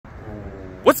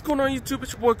What's going on YouTube?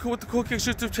 It's your boy Cool with the Cool Kicks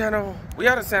YouTube channel. We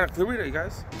out in Santa Clarita, you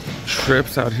guys.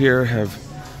 Trips out here have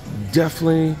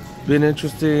definitely been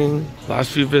interesting.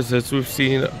 Last few visits we've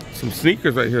seen some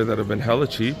sneakers right here that have been hella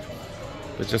cheap,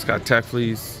 but just got tech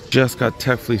fleece.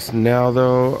 Now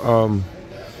though.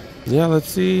 Yeah, let's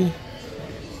see.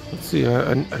 I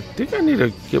think I need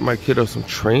to get my kiddo some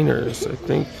trainers. I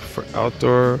think for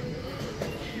outdoor.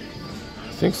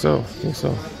 I think so.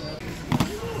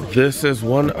 This is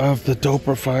one of the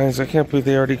doper finds. I can't believe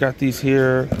they already got these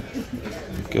here.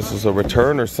 Guess it's a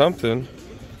return or something.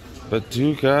 But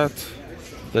do got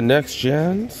the next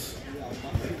gens.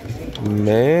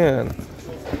 Man,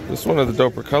 this is one of the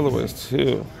doper colorways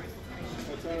too.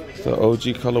 The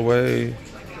OG colorway.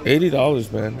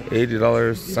 $80, man.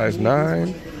 $80, size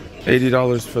 9.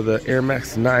 $80 for the Air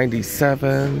Max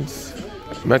 97s.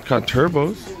 Metcon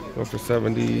Turbos go for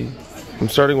 $70. I'm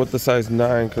starting with the size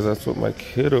 9 because that's what my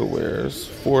kiddo wears.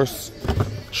 Force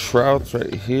Trouts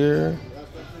right here.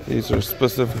 These are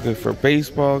specifically for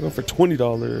baseball. Go for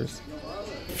 $20.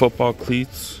 Football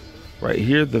cleats right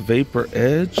here. The Vapor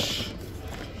Edge.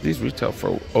 These retail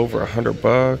for over $100.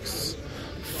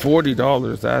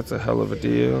 $40. That's a hell of a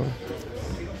deal.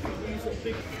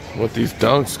 What these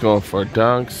dunks going for?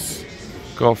 Dunks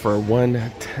going for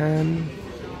 $110.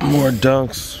 More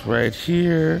dunks right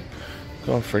here.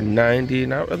 Going for $90.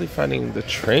 Not really finding the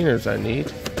trainers I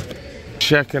need.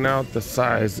 Checking out the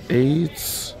size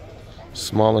 8s.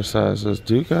 Smaller sizes.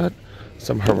 Do got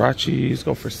some Hirachis.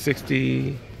 Go for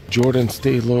 $60. Jordan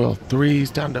Stay Loyal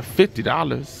 3s down to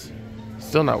 $50.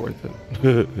 Still not worth it.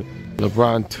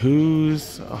 LeBron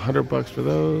 2s. $100 for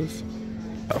those.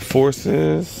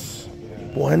 Forces.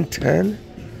 $110.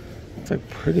 It's like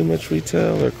pretty much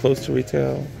retail or close to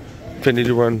retail.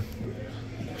 Infinity Run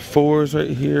 4s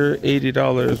right here,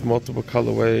 $80, multiple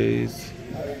colorways.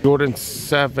 Jordan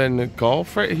 7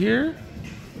 Golf right here.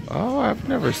 Oh, I've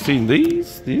never seen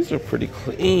these. These are pretty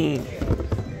clean.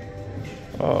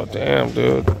 Oh, damn,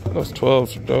 dude. Those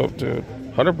 12s are dope, dude.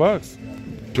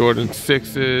 $100. Jordan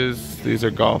 6s. These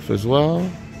are golf as well.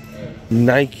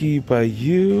 Nike by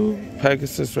You.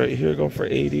 Pegasus right here, going for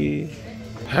 $80.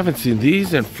 Haven't seen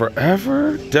these in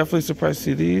forever. Definitely surprised to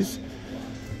see these.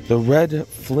 The Red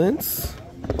Flints.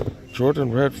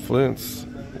 Jordan Red Flints.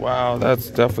 Wow, that's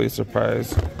definitely a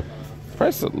surprise.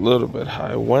 Price a little bit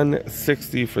high.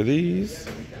 $160 for these.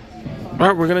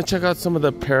 Alright, we're gonna check out some of the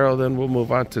apparel, then we'll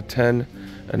move on to 10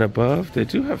 and above. They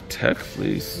do have tech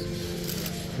fleece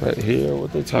right here.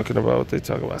 What they talking about?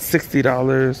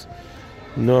 $60.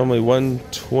 Normally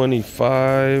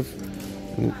 $125.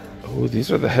 Oh,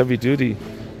 these are the heavy duty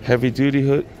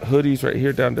hoodies right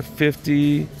here, down to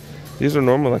 $50. These are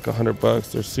normally like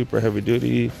 $100. They're super heavy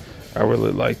duty. I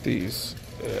really like these.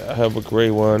 Yeah, I have a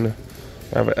gray one.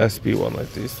 I have an SB one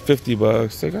like these.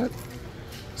 $50. They got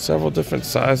several different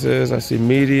sizes. I see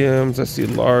mediums. I see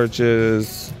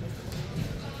larges.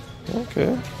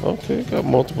 Okay. Got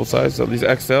multiple sizes. These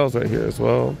XLs right here as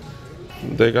well.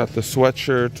 They got the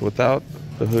sweatshirts without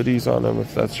the hoodies on them,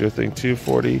 if that's your thing too.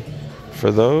 $40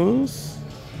 for those.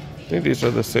 I think these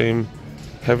are the same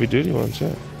heavy duty ones,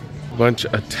 yeah. Bunch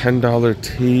of $10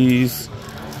 tees,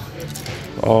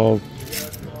 all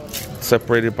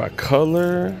separated by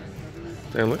color.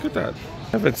 Damn, look at that. I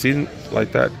haven't seen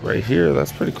like that right here.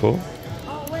 That's pretty cool.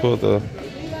 Cool, the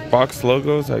box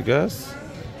logos, I guess.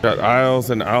 Got aisles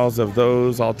and aisles of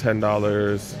those, all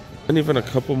 $10. And even a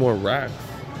couple more racks.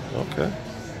 Okay.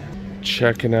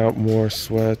 Checking out more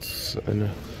sweats and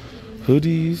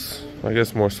hoodies. I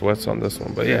guess more sweats on this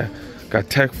one, but yeah, got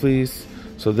tech fleece.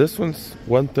 So this one's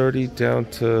 $130 down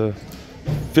to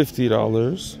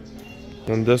 $50,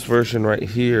 and this version right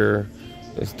here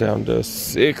is down to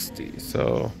 $60.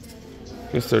 So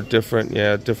I guess they're different,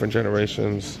 yeah, different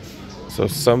generations. So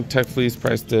some tech fleece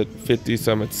priced at $50,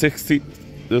 some at $60.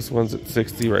 This one's at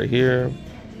 $60 right here.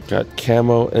 Got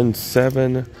camo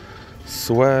N7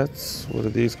 sweats. What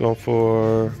are these going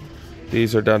for?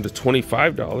 These are down to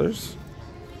 $25.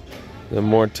 Then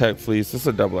more tech fleece. This is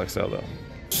a double XL though.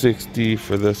 $60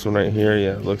 for this one right here.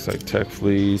 Yeah, it looks like tech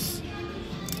fleece.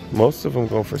 Most of them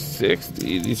go for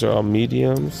 $60. These are all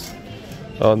mediums.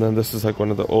 Oh, and then this is like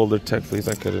one of the older tech fleece.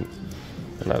 I'm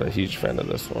not a huge fan of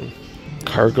this one.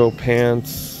 Cargo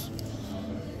pants.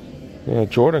 Yeah,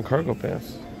 Jordan cargo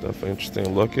pants. Definitely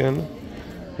interesting looking.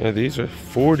 Yeah, these are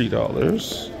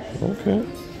 $40. Okay.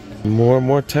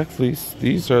 More tech fleece.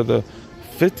 These are the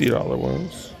 $50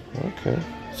 ones. Okay.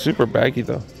 Super baggy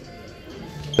though.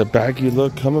 The baggy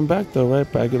look coming back though, right?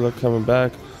 Baggy look coming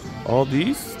back. All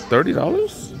these $30?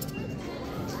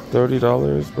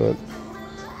 $30, but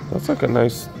that's like a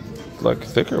nice, like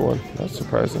thicker one. That's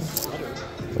surprising.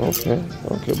 Okay,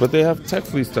 okay. But they have tech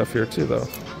fleece stuff here too, though.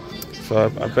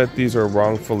 So I bet these are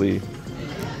wrongfully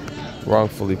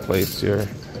placed here.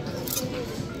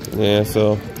 Yeah,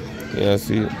 so yeah,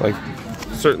 see, like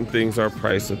certain things are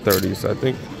priced at 30. So I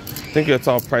think it's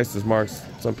all priced as marks.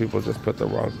 Some people just put the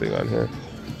wrong thing on here.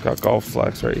 Got golf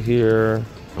flags right here.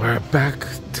 We're back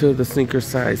to the sneaker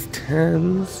size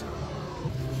 10s.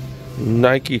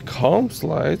 Nike Calm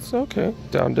slides, okay,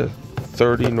 down to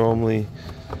 30, normally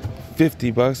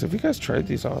 50 bucks. Have you guys tried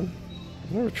these on?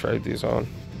 I've never tried these on.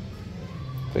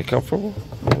 They comfortable?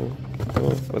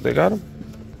 But they got them.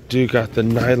 Dude, got the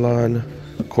nylon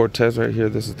Cortez right here.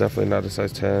 This is definitely not a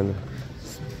size 10.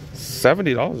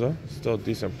 $70 though, still a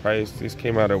decent price. These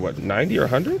came out at what, 90 or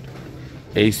 100?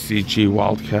 ACG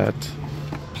Wildcat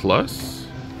Plus,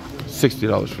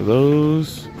 $60 for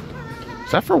those.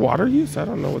 Is that for water use? I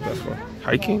don't know what that's for.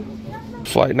 Hiking?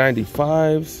 Flight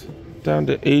 95s down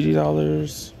to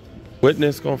 $80.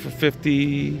 Witness going for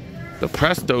 50. The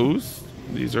Prestos,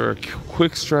 these are a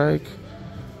Quick Strike.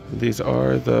 These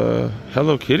are the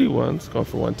Hello Kitty ones, going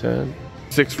for 110.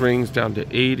 6 rings down to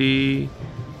 80.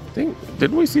 I think,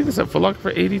 didn't we see this at Foot Locker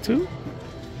for 82?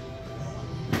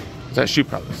 Is that Shoe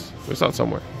Palace? We saw it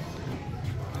somewhere.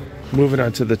 Moving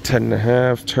on to the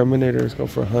 10.5. Terminators go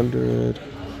for 100.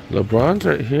 LeBron's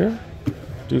right here.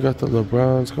 You got the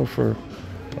LeBron's go for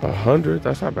 100.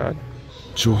 That's not bad.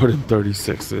 Jordan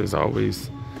 36 is always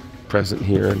present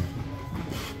here in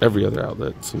every other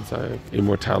outlet since I have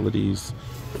Immortalities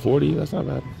 40. That's not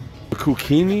bad. The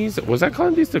Kukinis, was that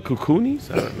calling these the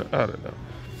Kukunis? I don't know.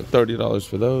 $30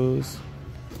 for those.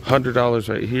 $100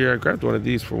 right here. I grabbed one of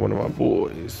these for one of my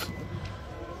boys.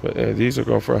 But these are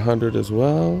going for 100 as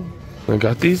well. I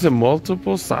got these in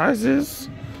multiple sizes.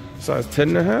 Size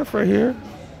 10.5 right here.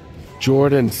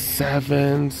 Jordan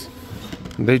 7s.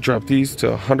 They dropped these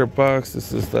to 100 bucks.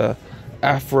 This is the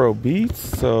Afro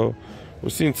Beats. So we're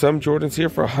seeing some Jordans here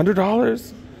for $100.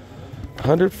 $100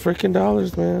 freaking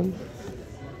dollars, man.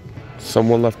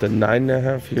 Someone left a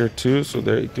 9.5 here too, so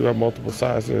they do have multiple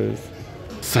sizes.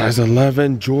 Size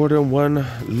 11 Jordan 1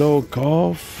 Low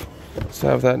Golf. Does it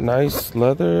have that nice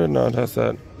leather? No, it has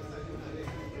that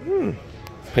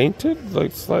painted,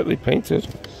 like slightly painted.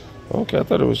 Okay, I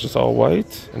thought it was just all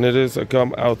white. And it is a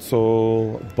gum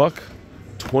outsole,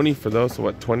 $120 for those, so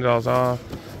what, $20 off.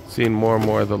 Seeing more and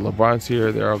more of the LeBrons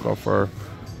here. They're all going for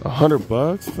 100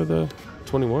 bucks for the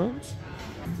 21s.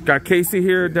 Got Casey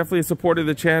here, definitely a supporter of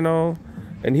the channel,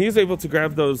 and he's able to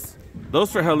grab those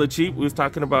for hella cheap. We was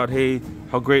talking about, hey,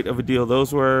 how great of a deal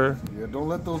those were. Yeah, don't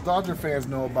let those Dodger fans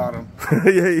know about them.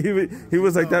 Yeah, he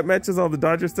was like, that matches all the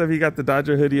Dodger stuff. He got the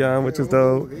Dodger hoodie on, which is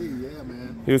dope. Hey, yeah,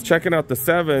 man. He was checking out the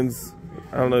 7s.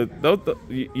 I don't know.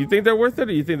 You think they're worth it,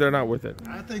 or you think they're not worth it?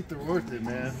 I think they're worth it,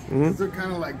 man. Because they're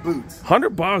kind of like boots.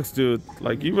 100 bucks, dude.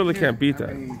 Like, you really can't beat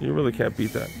that. You really can't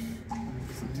beat that.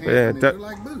 Yeah, they're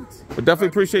like boots. But definitely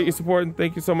appreciate you supporting.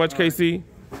 Thank you so much, Casey.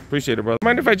 Appreciate it, brother.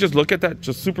 Mind if I just look at that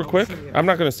just super quick? I'm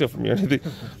not gonna steal from you or anything.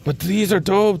 But these are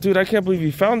dope, dude. I can't believe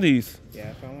you found these.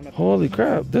 Yeah, I found one. Holy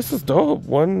crap, this is dope.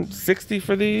 160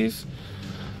 for these.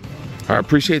 I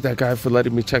appreciate that guy for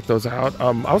letting me check those out.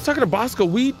 I was talking to Bossco.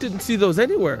 We didn't see those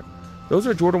anywhere. Those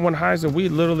are Jordan 1 highs, and we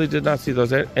literally did not see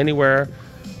those anywhere.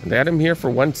 And they had them here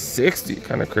for 160.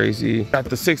 Kind of crazy. Got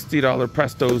the $60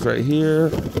 Prestos right here.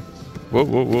 Whoa,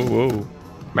 whoa, whoa, whoa.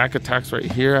 Mac Attacks right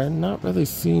here. I've not really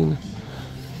seen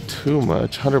too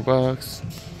much. 100 bucks.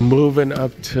 Moving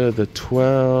up to the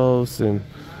 12s, and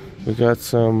we got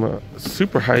some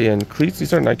super high-end cleats.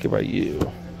 These are Nike by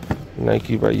You.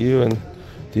 Nike by You, and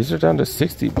these are down to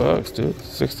 60 bucks, dude.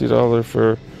 $60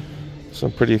 for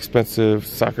some pretty expensive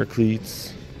soccer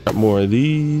cleats. Got more of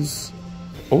these.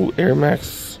 Oh, Air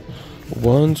Max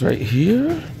 1s right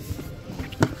here.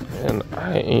 And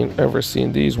I ain't ever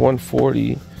seen these.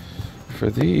 140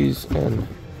 for these. And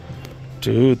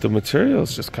dude, the material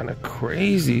is just kind of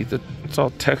crazy. It's all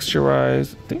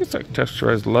texturized. I think it's like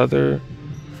texturized leather.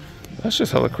 That's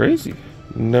just hella crazy.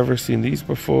 Never seen these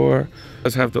before.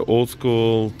 Let's have the old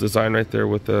school design right there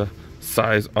with the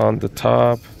size on the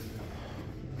top.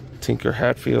 Tinker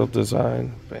Hatfield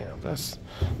design. Bam, that's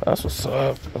what's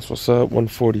up. That's what's up.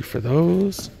 140 for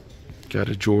those. Got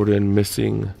a Jordan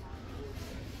missing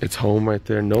its home right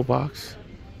there, no box,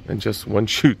 and just one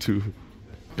shoe too.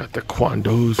 Got the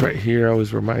Quandos right here.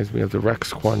 Always reminds me of the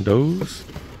Rex Quandos.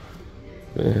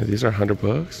 Yeah, these are 100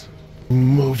 bucks.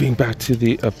 Moving back to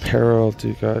the apparel,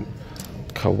 dude, got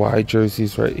Kawhi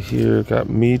jerseys right here. Got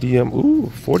medium, ooh,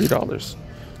 $40.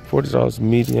 $40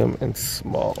 medium and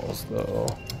smalls though.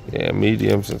 Yeah,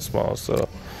 mediums and smalls, so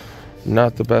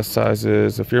not the best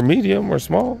sizes. If you're medium or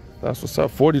small, that's what's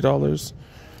up. $40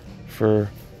 for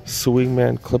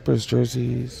Swingman Clippers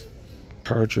jerseys.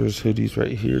 Chargers hoodies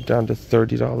right here down to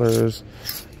 $30.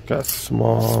 Got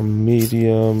small,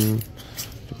 medium. Do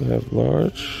we have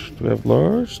large? Do we have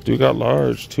large? Do we got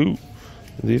large too?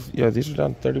 These are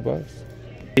down to $30.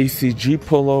 ACG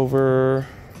pullover.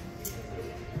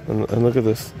 And look at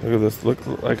this. Look at this. Look,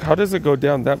 like, how does it go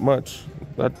down that much?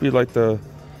 That'd be like the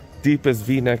deepest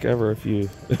V-neck ever if you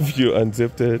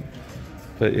unzipped it.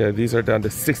 But yeah, these are down to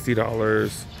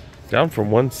 $60. Down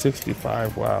from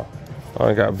 $165. Wow. Oh,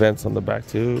 I got vents on the back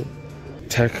too.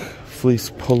 Tech fleece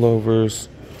pullovers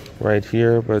right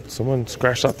here, but someone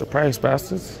scratched out the price,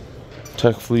 bastards.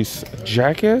 Tech fleece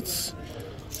jackets,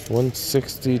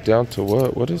 $160 down to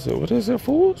what? What is it? What is it,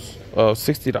 fools? Oh,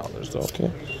 $60.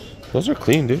 Okay, those are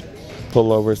clean, dude.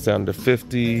 Pullovers down to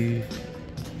 $50.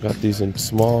 Got these in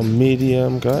small,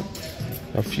 medium. Got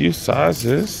a few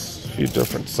sizes, a few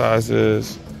different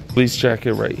sizes. Fleece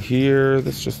jacket right here.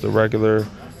 That's just a regular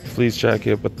fleece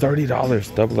jacket, but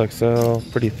 $30, double XL,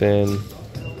 pretty thin,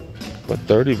 but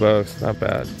 $30, not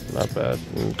bad, not bad.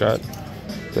 And got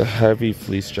the heavy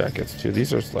fleece jackets too.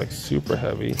 These are like super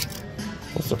heavy.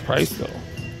 What's the price though?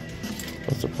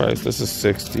 What's the price? This is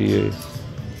 $60.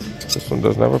 This one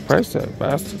doesn't have a price tag,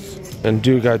 bastards. And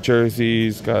dude got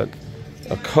jerseys, got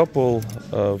a couple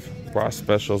of bra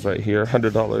specials right here.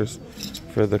 $100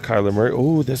 for the Kyler Murray.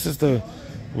 Oh, this is the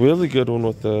really good one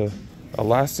with the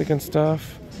elastic and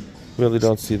stuff. Really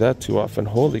don't see that too often.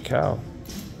 Holy cow.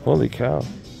 Holy cow.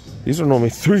 These are normally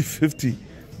 $350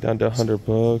 down to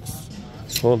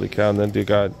 $100. Holy cow. And then dude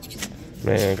got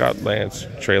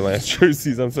Trey Lance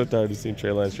jerseys. I'm so tired of seeing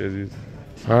Trey Lance jerseys.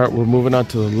 All right, we're moving on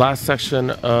to the last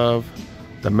section of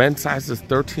the men's sizes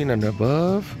 13 and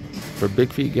above for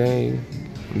Big Feet Gang.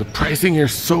 And the pricing here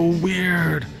is so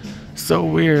weird. So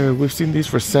weird. We've seen these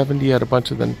for $70 at a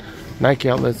bunch of the Nike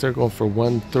outlets. They're going for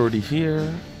 $130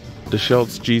 here. The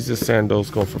Schultz Jesus sandals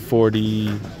going for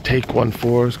 $40. Take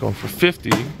 1.4 is going for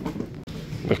 $50.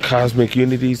 The Cosmic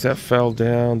Unities that fell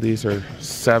down, these are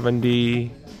 $70.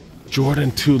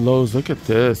 Jordan 2 lows, look at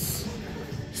this.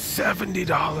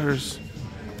 $70.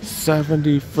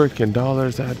 70 freaking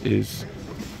dollars. That is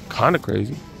kind of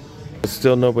crazy. But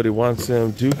still nobody wants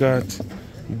them. Do got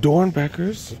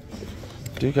Dornbeckers.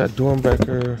 Do got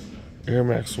Dornbecker Air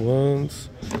Max 1s.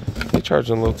 They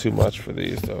charging a little too much for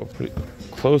these though. Pretty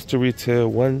close to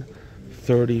retail,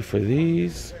 $130 for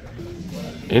these.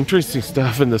 Interesting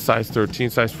stuff in the size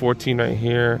 13, size 14 right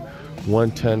here,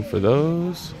 $110 for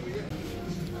those.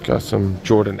 Got some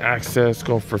Jordan Access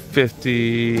going for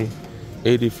 $50,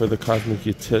 $80 for the Cosmic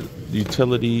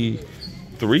Utility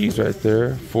 3s right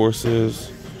there,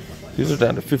 Forces. These are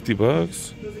down to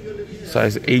 $50.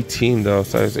 Size 18 though,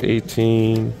 size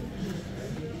 18.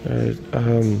 All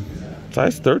right,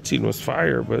 size 13 was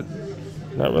fire, but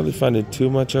not really finding too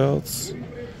much else.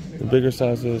 The bigger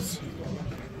sizes.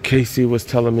 Casey was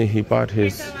telling me he bought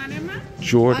his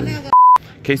Jordan.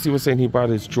 Casey was saying he bought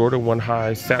his Jordan 1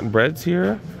 high satin breads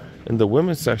here in the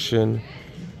women's section.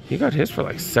 He got his for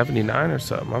like $79 or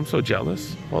something. I'm so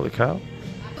jealous. Holy cow.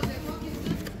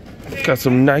 Got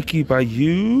some Nike by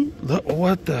You. Look,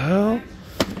 what the hell?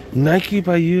 Nike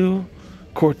by You.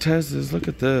 Cortezes. Look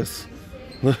at this.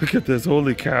 Look at this.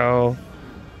 Holy cow.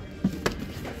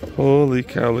 Holy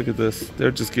cow, look at this.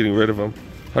 They're just getting rid of them.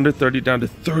 $130 down to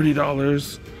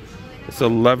 $30. It's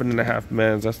 11 and a half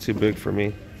men's. That's too big for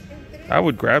me. I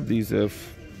would grab these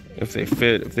if they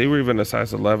fit. If they were even a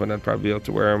size 11, I'd probably be able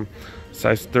to wear them.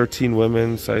 Size 13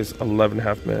 women, size 11 and a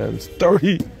half men's.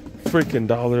 $30 freaking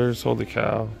dollars. Holy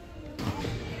cow.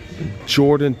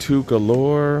 Jordan 2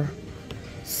 galore.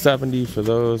 $70 for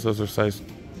those. Those are size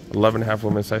 11 and a half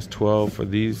women, size 12 for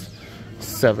these.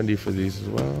 $70 for these as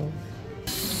well.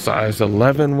 Size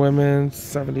 11 women,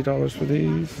 $70 for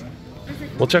these.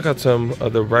 We'll check out some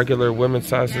of the regular women's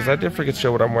sizes. I did forget to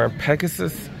show what I'm wearing.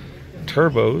 Pegasus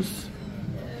Turbos.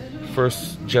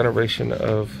 First generation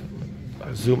of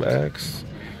Zoom X.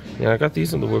 Yeah, I got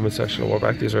these in the women's section a while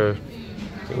back. These are,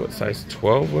 what, size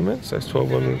 12 women? Size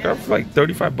 12 women. Got for like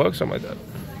 $35, something like that.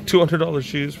 $200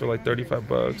 shoes for like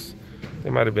 $35. They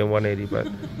might have been $180, but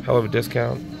hell of a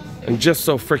discount. And just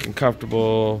so freaking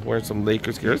comfortable wearing some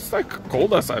Lakers gear. It's like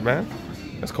cold outside, man.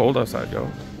 It's cold outside, yo.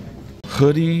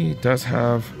 Hoodie does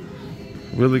have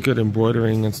really good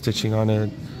embroidering and stitching on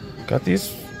it. Got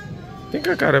these, I think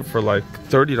I got it for like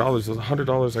 $30. It was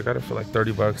 $100. I got it for like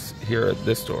 $30 here at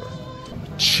this store.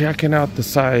 Checking out the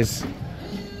size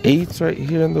 8s right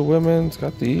here in the women's.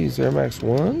 Got these Air Max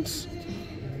 1s.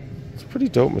 It's pretty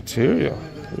dope material.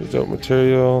 Pretty dope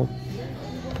material.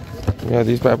 Yeah,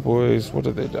 these bad boys, what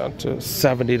are they down to?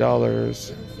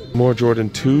 $70. More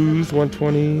Jordan 2s,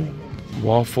 $120.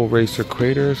 Waffle Racer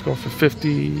Craters going for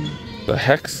 50. The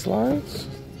Hex Slides,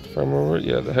 if I remember,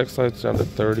 yeah, the Hex Slides down to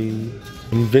 30.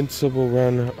 Invincible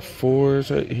Run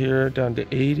 4s right here down to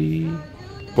 80.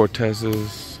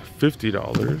 Cortez's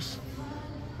 $50.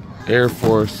 Air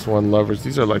Force One Lovers,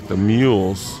 these are like the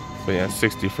mules, but yeah,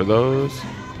 60 for those.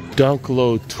 Dunk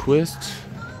Low Twist,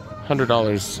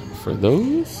 $100 for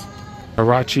those.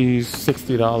 Hirachis,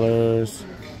 $60.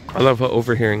 I love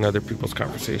overhearing other people's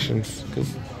conversations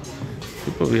because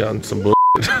people be on some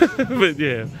bullshit. But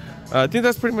yeah, I think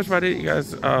that's pretty much about it, you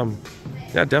guys.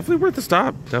 Yeah, definitely worth the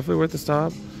stop. Definitely worth the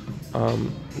stop.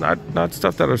 Not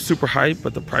stuff that are super hype,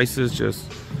 but the prices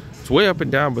just, it's way up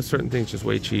and down, but certain things just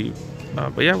way cheap.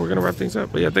 But yeah, we're gonna wrap things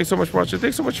up. But yeah, thanks so much for watching.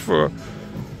 Thanks so much for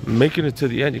making it to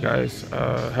the end, you guys.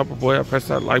 Help a boy out. Press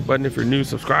that like button if you're new.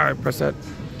 Subscribe. Press that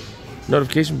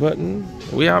notification button.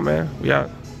 We out, man. We out.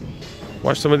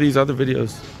 Watch some of these other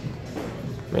videos.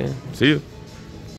 Man, see you.